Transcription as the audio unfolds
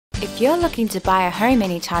If you're looking to buy a home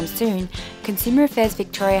anytime soon, Consumer Affairs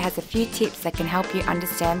Victoria has a few tips that can help you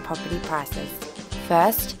understand property prices.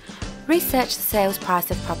 First, research the sales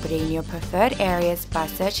price of property in your preferred areas by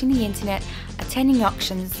searching the internet, attending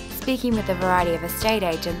auctions, speaking with a variety of estate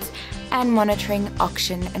agents, and monitoring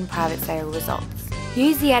auction and private sale results.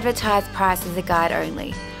 Use the advertised price as a guide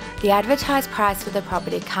only. The advertised price for the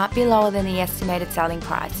property can't be lower than the estimated selling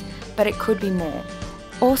price, but it could be more.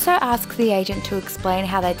 Also ask the agent to explain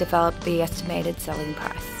how they developed the estimated selling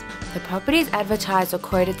price. The property's advertised or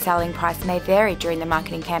quoted selling price may vary during the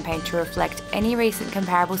marketing campaign to reflect any recent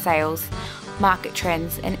comparable sales, market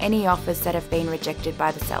trends, and any offers that have been rejected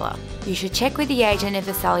by the seller. You should check with the agent if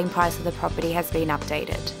the selling price of the property has been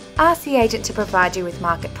updated. Ask the agent to provide you with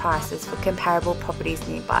market prices for comparable properties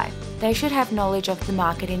nearby. They should have knowledge of the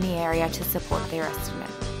market in the area to support their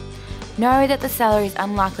estimate. Know that the seller is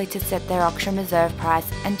unlikely to set their auction reserve price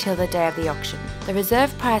until the day of the auction. The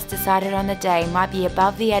reserve price decided on the day might be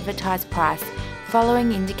above the advertised price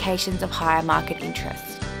following indications of higher market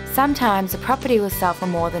interest. Sometimes a property will sell for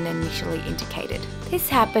more than initially indicated. This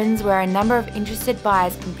happens where a number of interested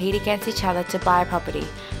buyers compete against each other to buy a property,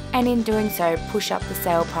 and in doing so push up the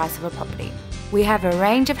sale price of a property. We have a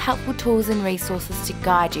range of helpful tools and resources to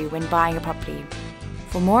guide you when buying a property.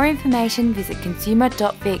 For more information, visit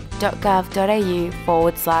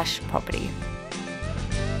consumer.vic.gov.au/property.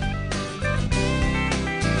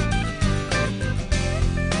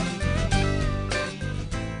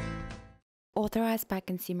 Authorised by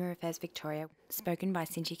Consumer Affairs Victoria, spoken by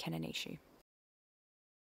Cindy Kananishu.